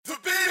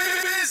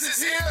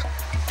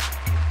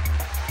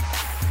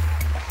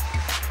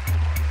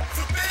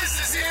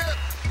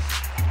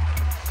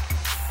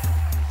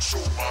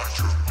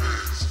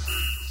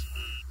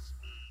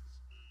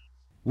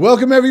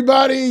Welcome,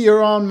 everybody.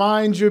 You're on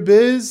Mind Your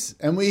Biz,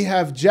 and we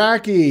have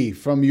Jackie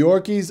from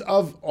Yorkies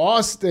of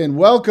Austin.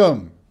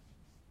 Welcome.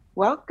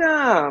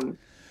 Welcome.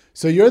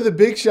 So you're the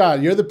big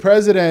shot. You're the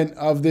president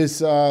of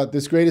this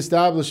great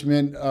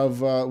establishment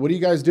of what do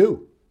you guys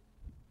do?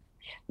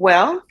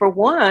 Well, for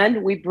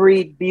one, we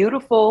breed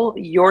beautiful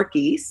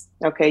Yorkies,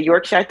 okay,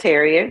 Yorkshire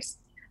Terriers.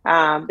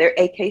 They're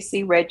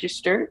AKC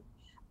registered.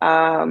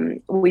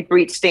 We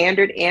breed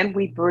standard and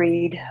we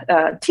breed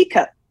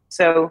teacup.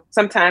 So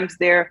sometimes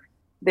they're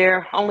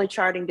only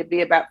charting to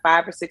be about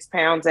 5 or 6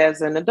 pounds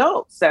as an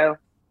adult. So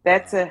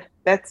that's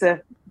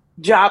a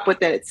job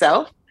within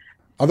itself.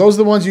 Are those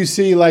the ones you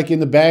see like in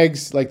the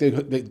bags, like they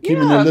keep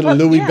in their Yeah, little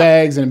Louis yeah.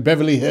 bags and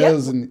Beverly Yep.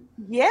 Hills and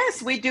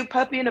Yes, we do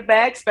puppy in a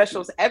bag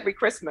specials every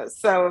Christmas.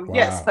 So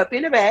yes, wow. puppy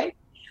in a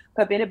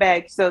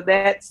bag. So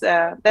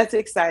that's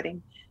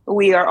exciting.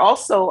 We are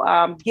also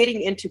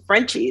getting into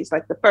Frenchies,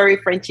 like the furry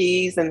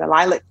Frenchies and the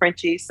lilac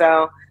Frenchies.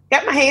 So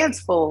got my hands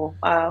full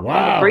on the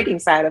Wow. breeding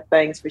side of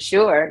things for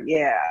sure.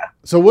 Yeah.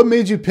 So what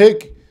made you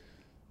pick,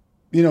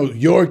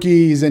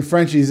 Yorkies and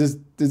Frenchies?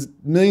 There's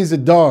millions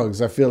of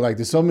dogs, I feel like.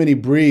 There's so many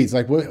breeds.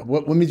 Like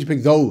what made you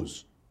pick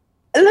those?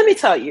 Let me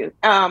tell you,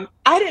 I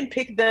didn't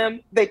pick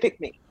them; they picked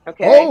me.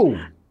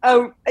 Okay.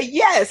 Oh,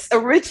 Yes,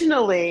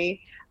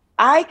 originally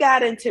I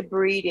got into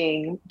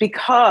breeding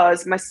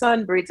because my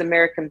son breeds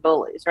American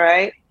bullies,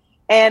 right?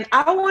 And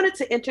I wanted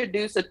to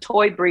introduce a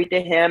toy breed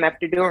to him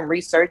after doing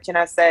research. And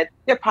I said,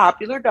 they're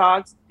popular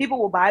dogs. People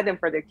will buy them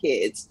for their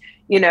kids.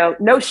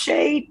 No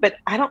shade, but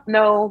I don't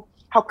know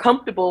how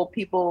comfortable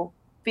people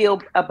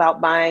feel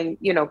about buying,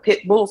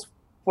 pit bulls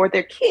for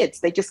their kids.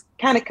 They just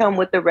kind of come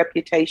with a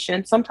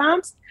reputation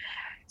sometimes.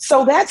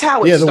 So that's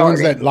how it yeah, the ones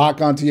started. that lock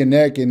onto your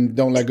neck and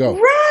don't let go.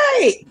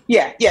 Right.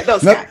 Yeah, yeah,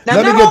 those Let, guys. Now,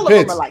 let me not get all of them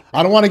are pits. like I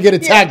that. don't want to get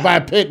attacked Yeah. by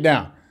a pit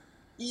now.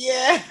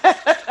 Yeah.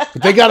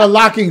 But they got a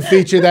locking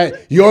feature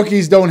that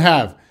Yorkies don't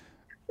have.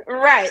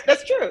 Right.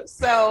 That's true.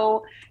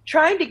 So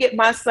trying to get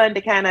my son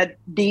to kind of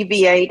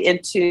deviate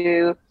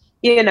into,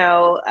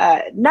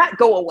 not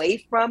go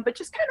away from, but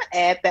just kind of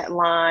add that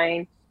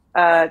line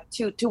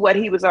to what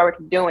he was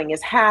already doing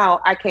is how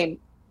I came,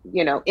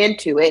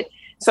 into it.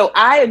 So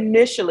I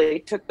initially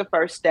took the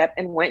first step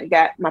and went and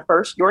got my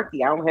first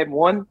Yorkie. I only had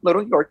one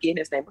little Yorkie, and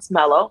his name was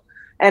Mello.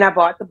 And I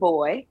bought the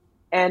boy.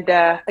 And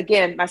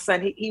again, my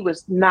son, he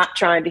was not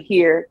trying to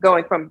hear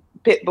going from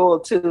pit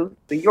bull to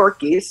the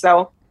Yorkie.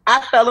 So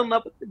I fell in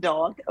love with the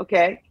dog.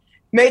 Okay.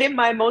 Made him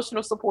my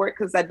emotional support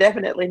because I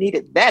definitely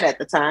needed that at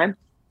the time.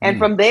 And Mm.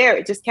 from there,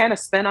 it just kind of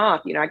spun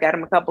off. I got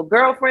him a couple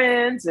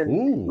girlfriends and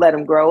Ooh. let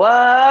him grow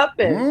up.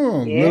 And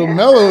Little yeah,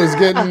 Mellow is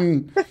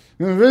getting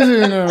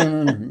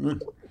busy.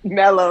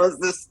 Mello's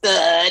the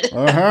stud.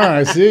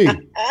 I see.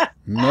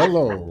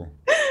 Mellow.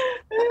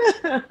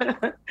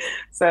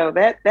 So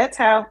that's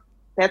how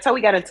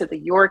we got into the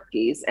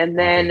Yorkies, and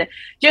Okay. then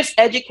just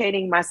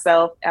educating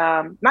myself.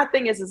 My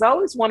thing is I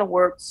always want to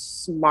work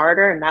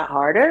smarter and not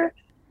harder.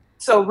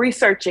 So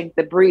researching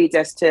the breeds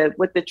as to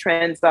what the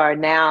trends are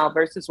now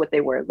versus what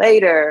they were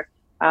later,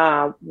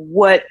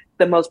 what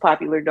the most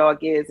popular dog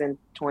is in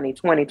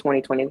 2020,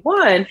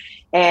 2021,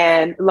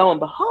 and lo and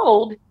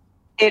behold,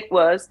 it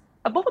was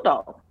a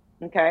bulldog.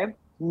 Okay,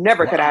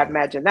 never could I have Wow.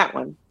 imagined that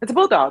one. It's a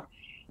bulldog.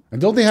 And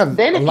don't they have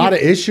Then a if lot you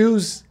of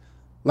issues?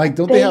 Like,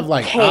 don't they have they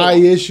like eye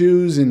can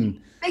issues and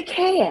they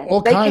can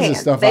all they kinds of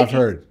can stuff they I've can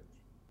heard?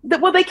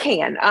 Well, they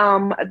can.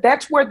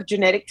 That's where the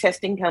genetic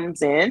testing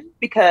comes in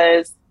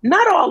because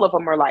not all of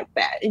them are like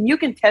that. And you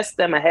can test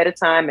them ahead of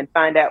time and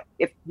find out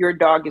if your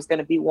dog is going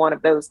to be one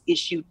of those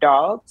issued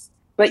dogs.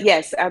 But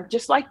yes,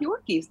 just like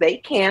Yorkies, they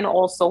can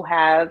also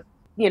have,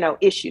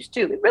 issues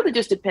too. It really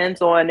just depends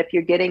on if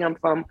you're getting them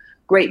from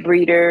great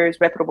breeders,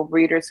 reputable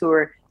breeders who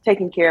are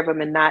taking care of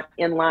them and not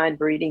inline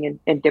breeding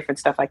and different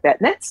stuff like that.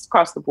 And that's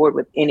across the board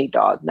with any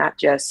dog, not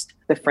just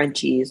the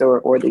Frenchies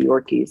or the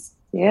Yorkies.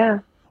 Yeah.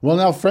 Well,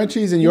 now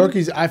Frenchies and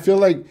Yorkies, I feel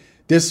like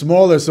they're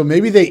smaller, so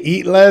maybe they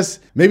eat less,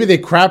 maybe they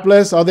crap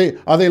less. Are they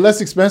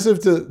less expensive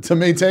to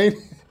maintain?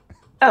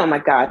 Oh my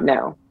God,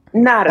 no,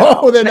 not at Oh,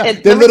 all. they're not.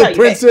 And They're let me little tell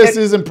you,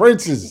 princesses and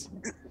princes.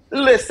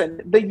 listen,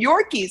 the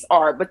Yorkies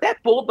are, but that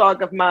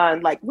bulldog of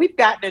mine, like we've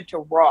gotten into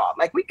raw.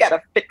 Like we got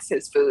to fix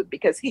his food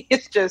because he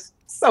is just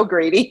so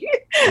greedy.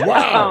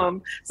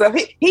 Wow. So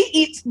he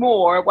eats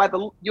more while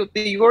the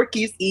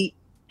Yorkies eat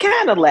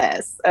kind of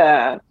less.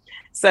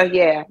 So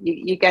yeah,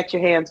 you got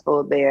your hands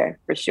full there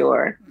for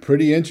sure.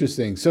 Pretty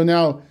interesting. So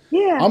now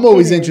Yeah, I'm it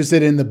always is.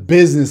 interested in the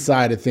business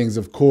side of things,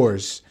 of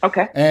course.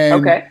 Okay. And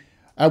Okay.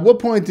 at what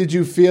point did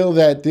you feel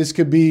that this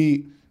could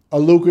be a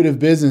lucrative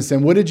business?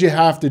 And what did you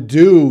have to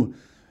do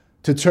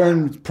to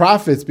turn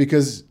profits?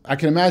 Because I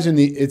can imagine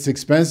it's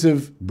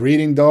expensive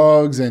breeding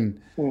dogs and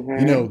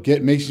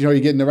Mm-hmm. making sure you're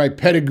getting the right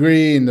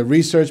pedigree and the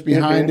research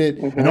behind it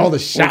Mm-hmm. and all the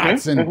Mm-hmm.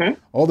 shots Mm-hmm. and Mm-hmm.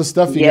 all the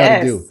stuff you got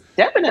to do.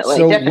 Yes, definitely,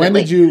 So when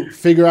did definitely. you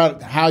figure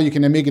out how you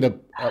can make it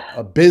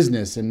a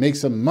business and make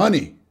some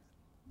money?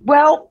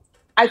 Well,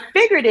 I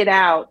figured it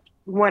out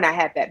when I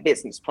had that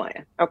business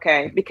plan,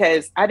 okay?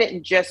 Because I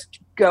didn't just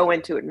go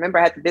into it. Remember,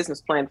 I had the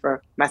business plan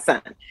for my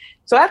son.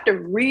 So after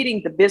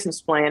reading the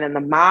business plan and the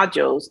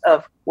modules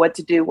of what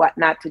to do, what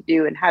not to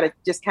do, and how to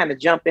just kind of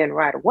jump in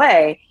right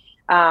away,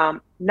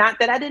 not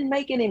that I didn't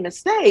make any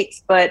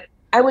mistakes, but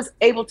I was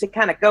able to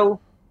kind of go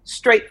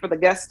straight for the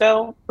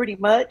gusto pretty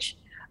much.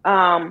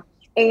 And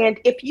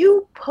if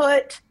you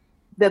put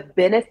the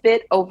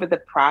benefit over the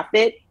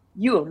profit,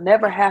 you will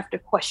never have to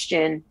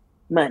question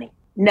money.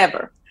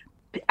 Never.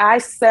 I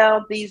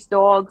sell these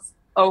dogs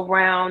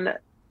around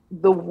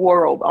the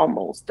world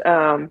almost.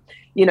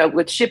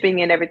 With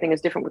shipping and everything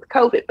is different with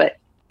COVID, but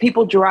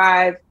people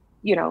drive,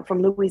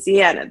 from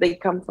Louisiana, they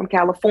come from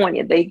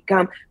California,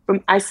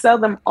 I sell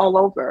them all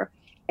over.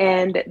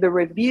 And the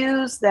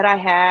reviews that I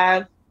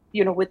have,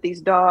 with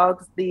these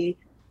dogs, the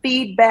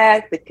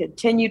feedback, the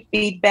continued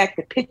feedback,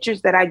 the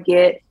pictures that I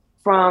get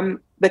from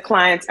the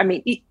clients. I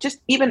mean, just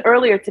even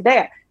earlier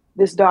today,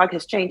 this dog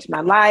has changed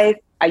my life.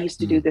 I used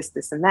to do this,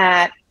 and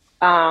that.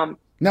 Now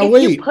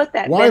wait,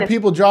 why are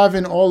people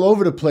driving all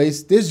over the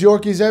place? There's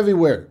Yorkies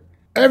everywhere.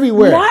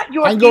 Everywhere. Not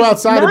Yorkies, I can go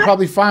outside and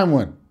probably find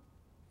one.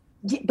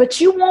 But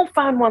you won't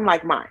find one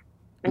like mine.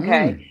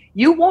 Okay.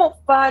 You won't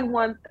find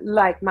one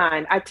like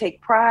mine. I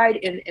take pride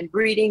in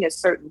breeding a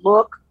certain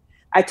look.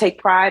 I take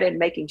pride in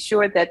making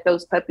sure that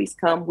those puppies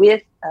come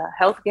with a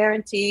health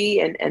guarantee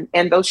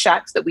and those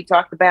shots that we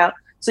talked about.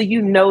 So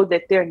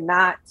that they're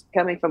not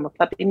coming from a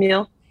puppy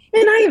mill.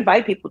 And I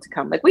invite people to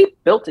come. Like, we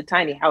built a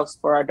tiny house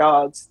for our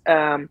dogs,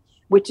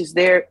 which is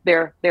their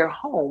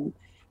home.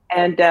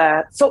 And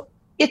so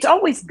it's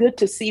always good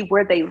to see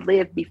where they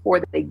live before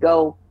they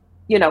go,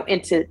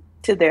 into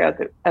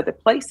their other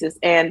places.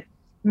 And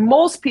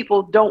most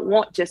people don't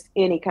want just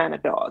any kind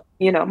of dog.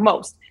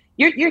 Most.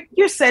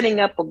 You're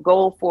setting up a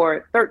goal for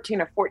a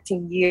 13 or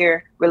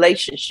 14-year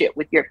relationship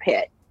with your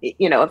pet.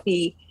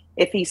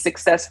 If he's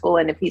successful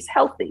and if he's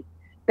healthy.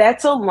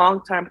 That's a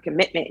long-term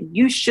commitment.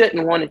 You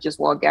shouldn't want to just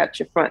walk out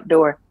your front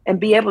door and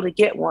be able to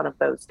get one of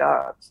those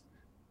dogs.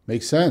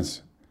 Makes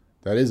sense.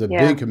 That is a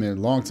big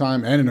commitment, long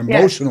time, and an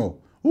emotional.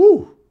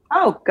 Ooh.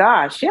 Oh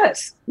gosh,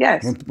 yes.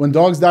 When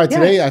dogs die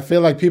today, I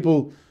feel like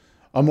people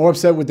are more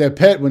upset with their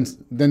pet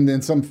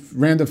than some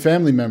random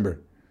family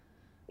member.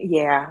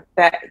 Yeah,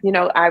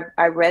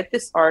 I read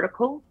this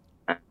article,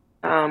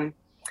 and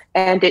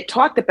it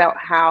talked about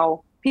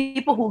how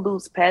people who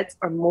lose pets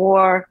are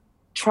more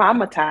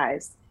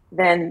traumatized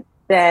than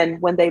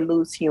when they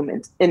lose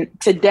humans. And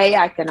today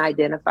I can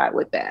identify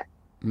with that.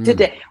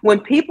 Today, when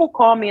people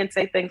call me and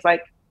say things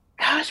like,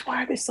 gosh,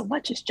 why are there so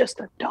much? It's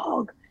just a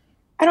dog.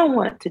 I don't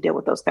want to deal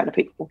with those kind of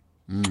people.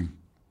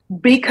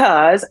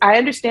 Because I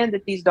understand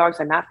that these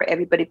dogs are not for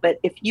everybody. But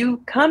if you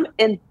come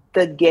in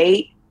the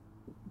gate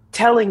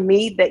telling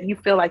me that you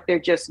feel like they're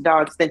just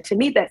dogs, then to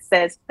me that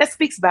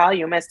speaks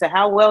volume as to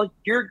how well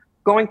you're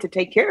going to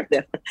take care of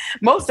them.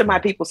 Most of my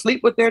people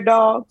sleep with their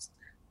dogs.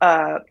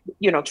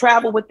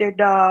 Travel with their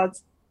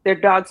dogs. Their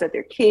dogs are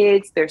their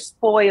kids. They're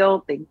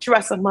spoiled. They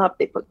dress them up.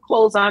 They put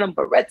clothes on them,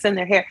 barrettes in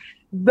their hair.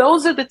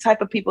 Those are the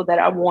type of people that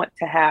I want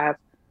to have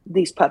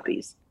these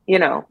puppies,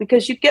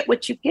 because you get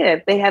what you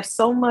give. They have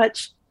so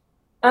much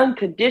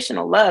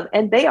unconditional love,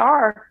 and they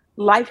are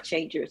life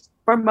changers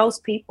for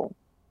most people.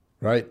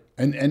 Right.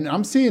 And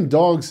I'm seeing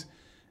dogs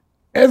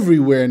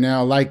everywhere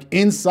now, like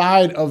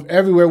inside of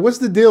everywhere. What's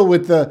the deal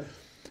with the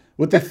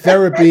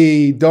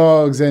therapy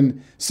dogs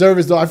and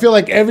service dogs? I feel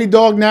like every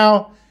dog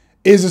now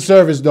is a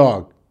service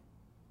dog.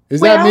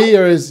 Is that me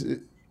or is...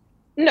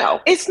 No,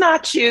 it's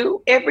not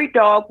you. Every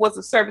dog was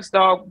a service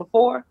dog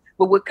before,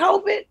 but with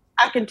COVID,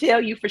 I can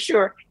tell you for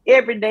sure,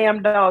 every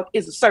damn dog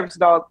is a service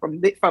dog from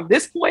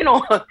this point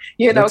on,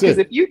 because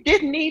if you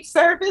didn't need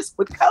service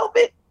with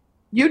COVID,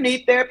 you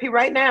need therapy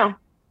right now.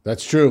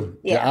 That's true.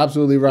 Yeah. You're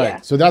absolutely right.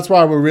 Yeah. So that's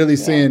why we're really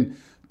seeing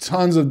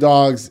tons of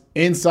dogs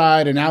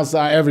inside and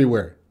outside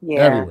everywhere. Yeah.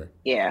 Everywhere.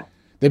 Yeah.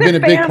 They've been a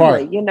big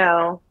part.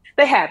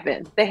 They have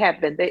been.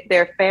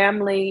 They're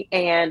family.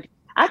 And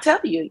I tell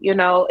you,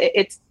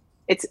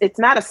 it's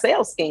not a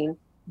sales scheme.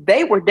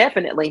 They were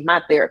definitely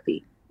my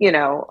therapy.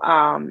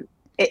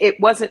 It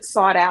wasn't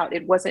sought out.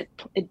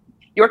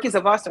 Yorkies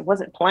of Austin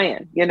wasn't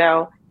planned,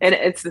 and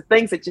it's the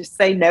things that you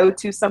say no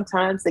to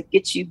sometimes that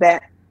get you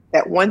that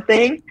one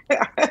thing,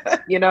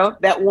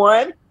 that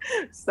one.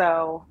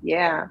 So,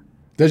 yeah.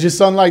 Does your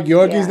son like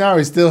Yorkies now?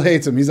 He still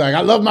hates them. He's like,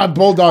 I love my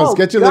bulldogs.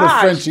 Get your little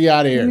Frenchie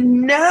out of here.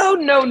 No.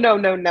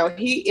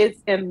 He is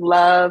in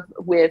love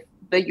with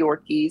the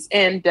Yorkies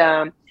and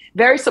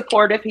very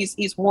supportive.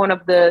 He's one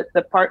of the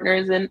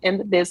partners in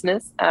the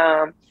business.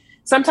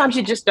 Sometimes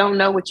you just don't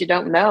know what you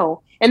don't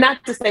know. And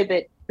not to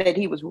say that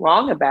he was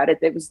wrong about it.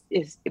 It was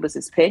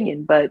his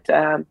opinion, but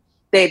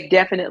they've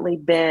definitely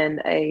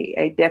been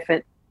a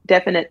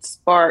definite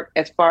spark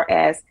as far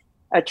as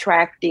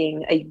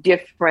attracting a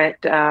different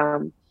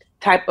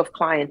type of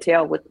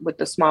clientele with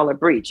the smaller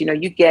breeds.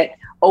 You get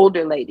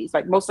older ladies,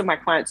 like most of my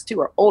clients too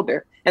are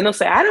older, and they'll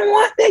say, I don't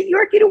want that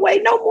Yorkie to weigh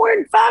no more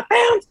than 5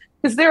 pounds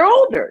because they're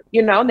older,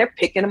 and they're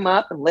picking them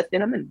up and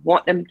lifting them and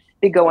want them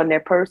to go in their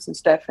purse and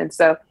stuff. And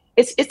so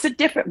it's a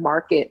different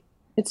market.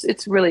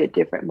 It's really a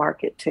different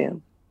market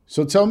too.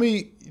 So tell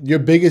me your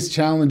biggest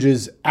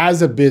challenges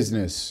as a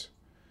business,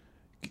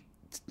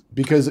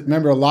 because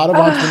remember, a lot of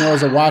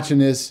entrepreneurs are watching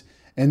this,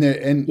 and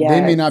they may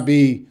Yes. not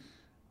be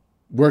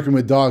working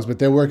with dogs, but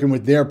they're working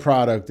with their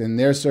product and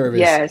their service.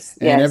 Yes.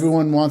 And Yes.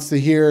 everyone wants to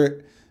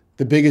hear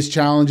the biggest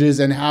challenges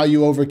and how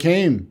you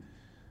overcame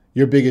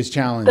your biggest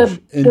challenge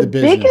in the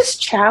business.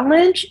 Biggest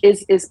challenge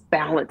is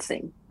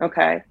balancing.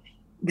 Okay.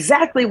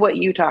 Exactly what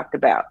you talked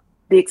about.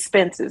 The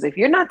expenses. If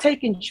you're not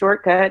taking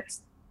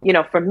shortcuts,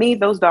 for me,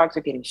 those dogs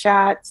are getting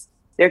shots.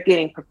 They're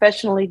getting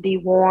professionally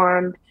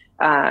dewormed.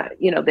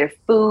 Their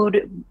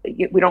food,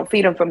 we don't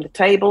feed them from the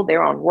table.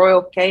 They're on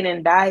Royal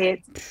Canin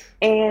diets.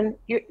 And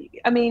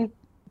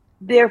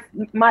they're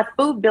my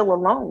food bill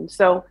alone.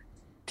 So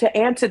to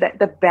answer that,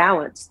 the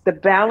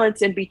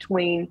balance in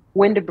between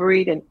when to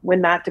breed and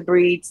when not to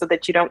breed, so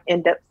that you don't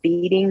end up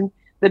feeding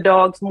the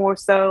dogs more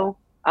so.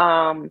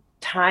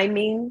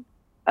 Timing,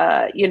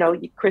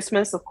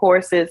 Christmas, of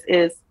course,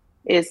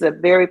 is a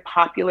very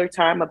popular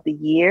time of the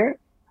year.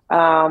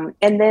 And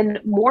then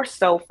more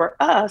so for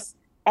us,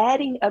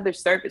 adding other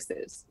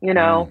services.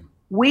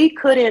 We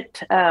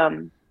couldn't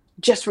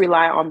just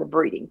rely on the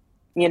breeding.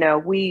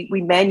 We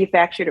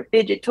manufactured a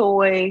fidget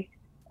toy.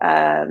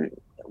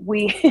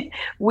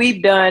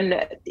 We've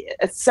done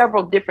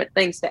several different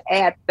things to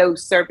add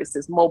those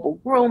services, mobile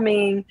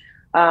grooming,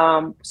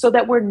 so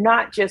that we're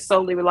not just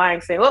solely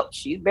relying, saying, "Oh,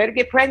 she better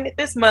get pregnant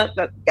this month.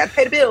 Got to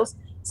pay the bills."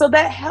 So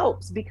that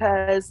helps,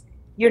 because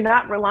you're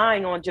not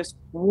relying on just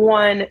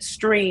one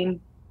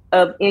stream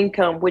of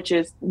income, which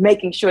is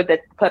making sure that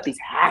puppies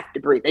have to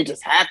breed. They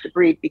just have to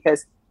breed,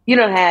 because you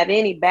don't have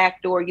any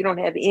backdoor, you don't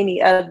have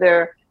any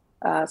other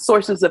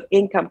sources of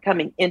income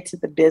coming into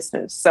the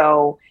business.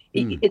 So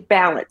it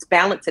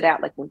balance it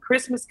out. Like when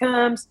Christmas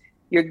comes,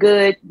 you're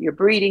good, you're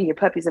breeding, your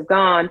puppies have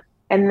gone,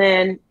 and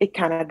then it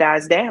kind of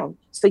dies down.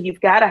 So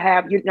you've got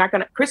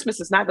to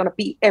Christmas is not going to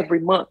be every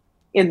month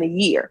in the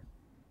year.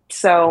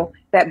 So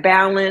that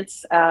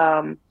balance,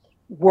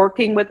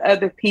 working with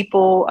other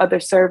people,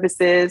 other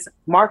services,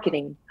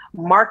 marketing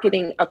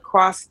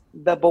across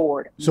the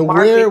board. So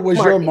where was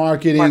your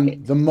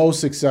marketing the most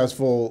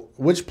successful?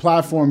 Which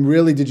platform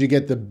really did you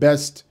get the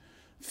best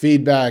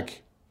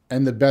feedback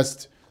and the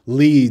best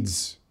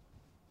leads?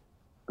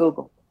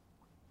 Google.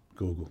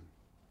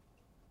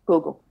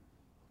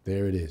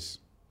 There it is.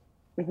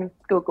 Mm-hmm.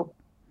 Google.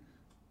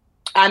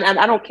 And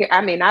I don't care.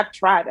 I mean, I've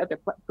tried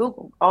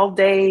Google all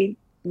day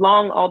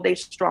long, all day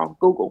strong,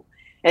 Google.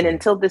 And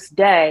until this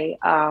day,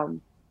 I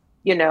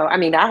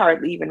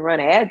hardly even run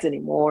ads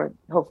anymore.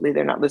 Hopefully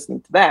they're not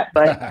listening to that,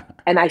 but,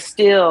 and I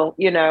still,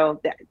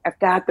 I've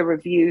got the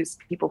reviews.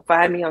 People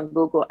find me on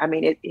Google. I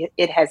mean,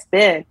 it has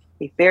been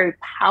a very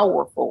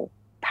powerful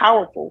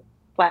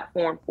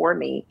platform for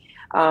me.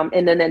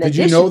 And then in did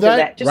you know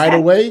that right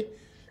away?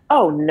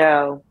 Oh,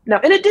 no.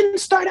 And it didn't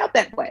start out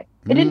that way.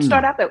 It didn't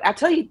start out that way. I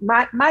tell you,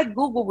 my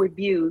Google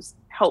reviews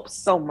help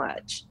so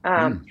much.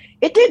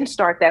 It didn't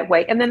start that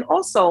way. And then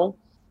also,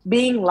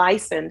 being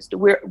licensed,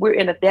 we're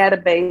in a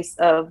database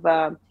of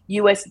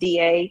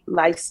USDA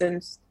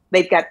licensed.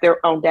 They've got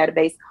their own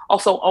database.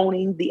 Also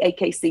owning the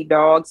AKC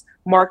dogs,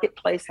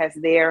 Marketplace has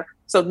their.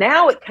 So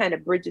now it kind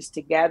of bridges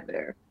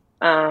together.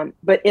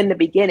 But in the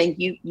beginning,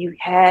 you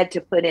had to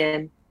put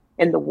in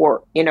the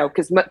work,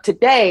 because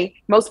today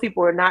most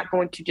people are not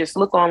going to just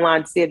look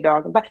online, see a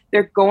dog, but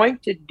they're going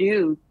to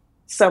do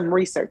some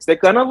research. They're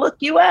going to look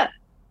you up.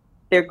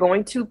 They're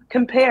going to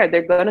compare.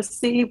 They're going to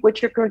see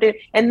what you're doing.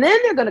 And then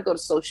they're going to go to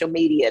social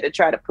media to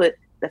try to put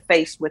the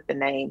face with the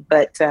name.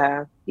 But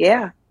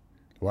yeah.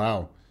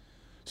 Wow.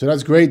 So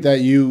that's great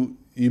that you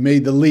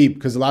made the leap,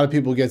 because a lot of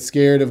people get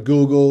scared of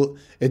Google.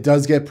 It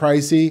does get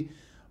pricey.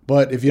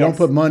 But if you don't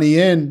put money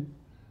in,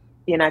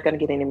 you're not going to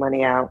get any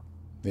money out.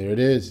 There it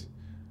is.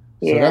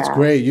 So that's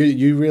great.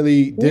 You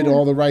really did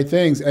all the right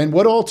things. And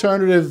what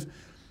alternative,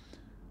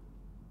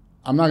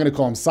 I'm not going to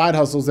call them side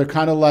hustles. They're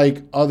kind of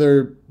like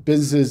other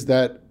businesses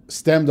that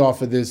stemmed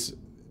off of this,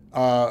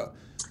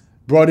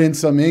 brought in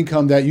some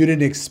income that you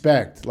didn't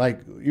expect. Like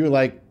you were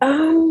like,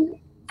 the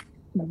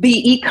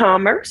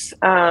e-commerce.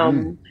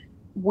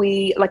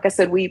 Like I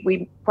said,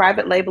 we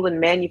private label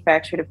and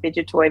manufactured a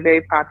fidget toy,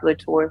 very popular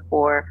toy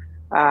for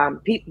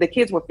the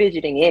kids were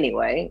fidgeting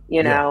anyway.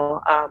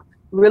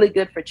 Really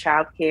good for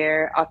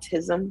childcare,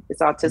 autism.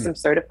 It's autism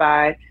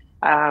certified.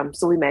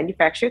 So we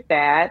manufactured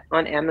that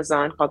on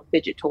Amazon called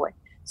Fidget Toy.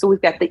 So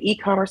we've got the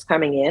e-commerce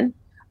coming in.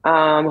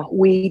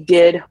 We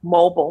did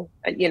mobile.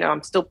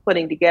 I'm still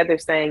putting together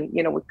saying,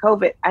 with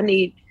COVID, I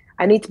need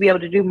to be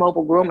able to do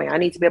mobile grooming. I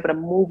need to be able to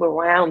move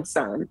around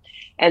some.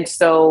 And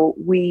so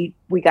we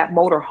got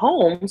motor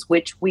homes,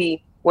 which when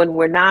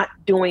we're not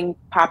doing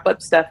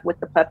pop-up stuff with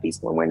the puppies,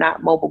 when we're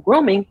not mobile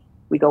grooming,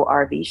 we go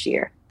RV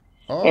share.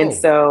 Oh. And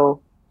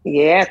so,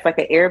 yeah, it's like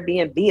an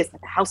Airbnb. It's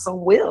like a house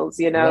on wheels,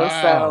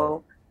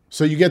 Wow.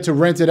 So you get to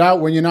rent it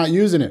out when you're not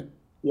using it.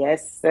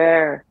 Yes,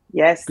 sir.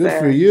 Yes, Good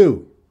for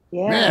you.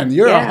 Yeah. Man,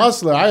 you're a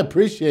hustler. I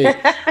appreciate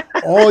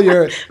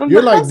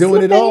you're like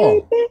doing it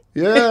all.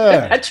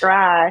 Yeah. I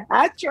try.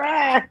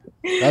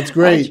 That's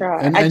great.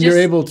 And you're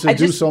able to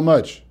do so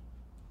much.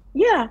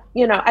 Yeah.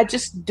 I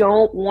just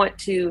don't want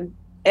to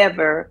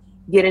ever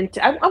get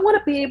into, I want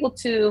to be able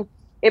to,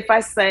 if I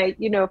say,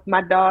 if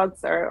my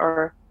dogs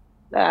are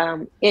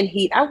in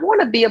heat, I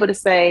want to be able to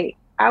say,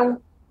 I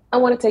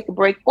want to take a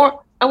break,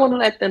 or I want to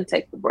let them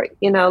take the break.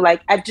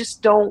 Like I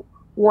just don't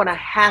want to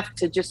have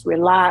to just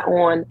rely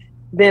on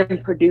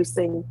them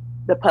producing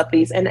the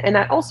puppies. And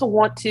I also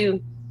want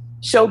to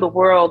show the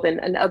world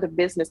and other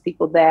business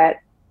people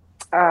that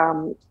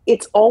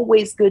it's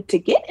always good to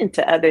get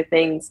into other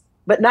things,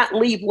 but not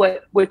leave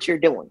what you're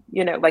doing.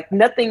 Like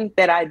nothing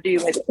that I do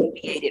has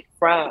deviated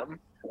from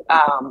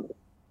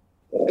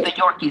the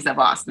Yorkies of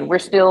Austin. We're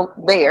still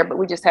there, but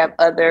we just have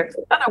other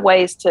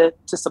ways to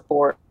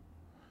support.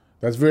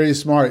 That's very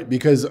smart,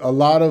 because a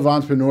lot of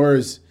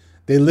entrepreneurs,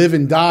 they live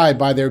and die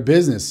by their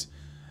business.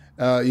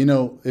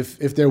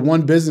 If their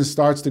one business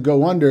starts to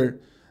go under,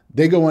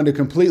 they go under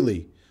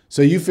completely.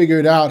 So you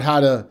figured out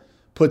how to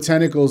put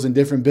tentacles in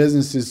different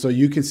businesses so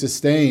you can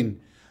sustain,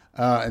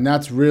 and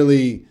that's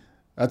really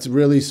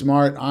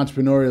smart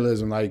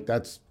entrepreneurialism. Like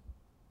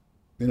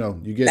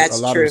you get a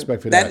lot of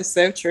respect for that. That is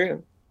so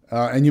true.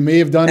 And you may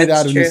have done it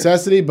out of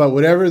necessity, but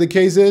whatever the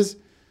case is,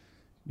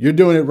 you're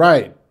doing it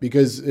right.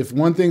 Because if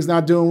one thing's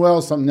not doing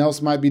well, something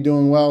else might be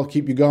doing well,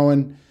 keep you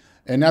going.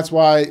 And that's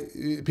why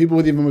people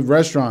even with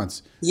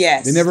restaurants,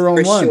 they never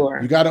own one. Sure.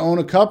 You got to own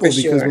a couple,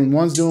 because when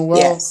one's doing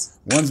well,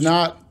 one's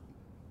not.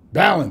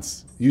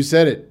 Balance. You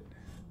said it.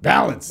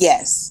 Balance.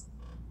 Yes.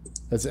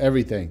 That's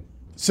everything.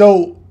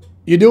 So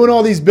you're doing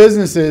all these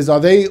businesses. Are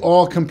they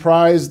all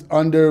comprised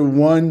under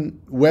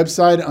one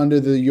website,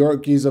 under the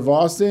Yorkies of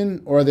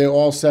Austin, or are they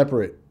all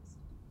separate?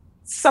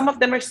 Some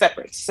of them are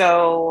separate.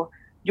 So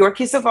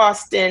Yorkies of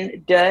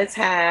Austin does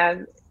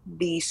have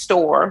the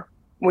store,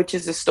 which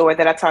is the store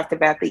that I talked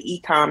about, the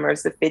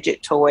e-commerce, the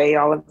fidget toy,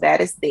 all of that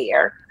is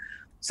there.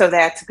 So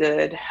that's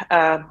good.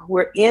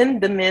 We're in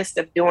the midst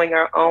of doing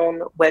our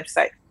own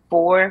website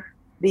for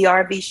the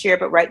RV Share,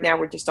 but right now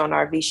we're just on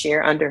RV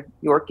Share under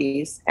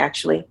Yorkies,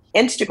 actually.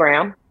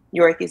 Instagram,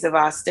 Yorkies of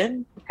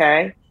Austin,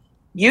 okay.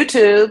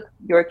 YouTube,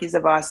 Yorkies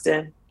of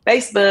Austin.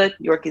 Facebook,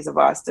 Yorkies of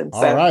Austin. So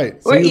all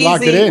right. So you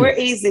locked it in. We're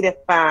easy to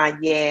find,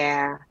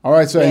 yeah. All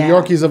right. So and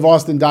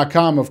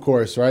YorkiesofAustin.com, of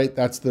course, right?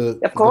 That's the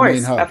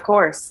main hub. Of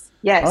course.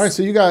 Yes. All right.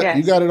 So you got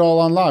it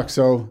all unlocked.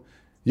 So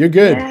you're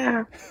good.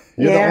 Yeah.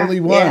 You're the only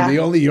one, the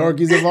only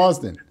Yorkies of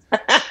Austin.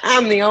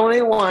 I'm the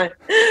only one.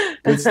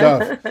 Good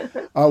stuff.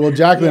 Well,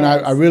 Jacqueline,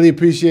 I really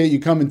appreciate you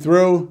coming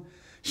through,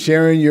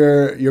 sharing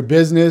your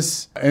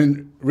business,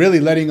 and really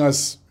letting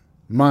us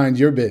mind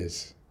your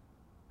biz.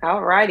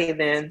 All righty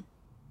then.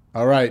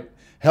 All right.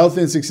 Health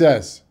and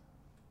success.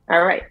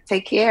 All right.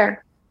 Take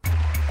care.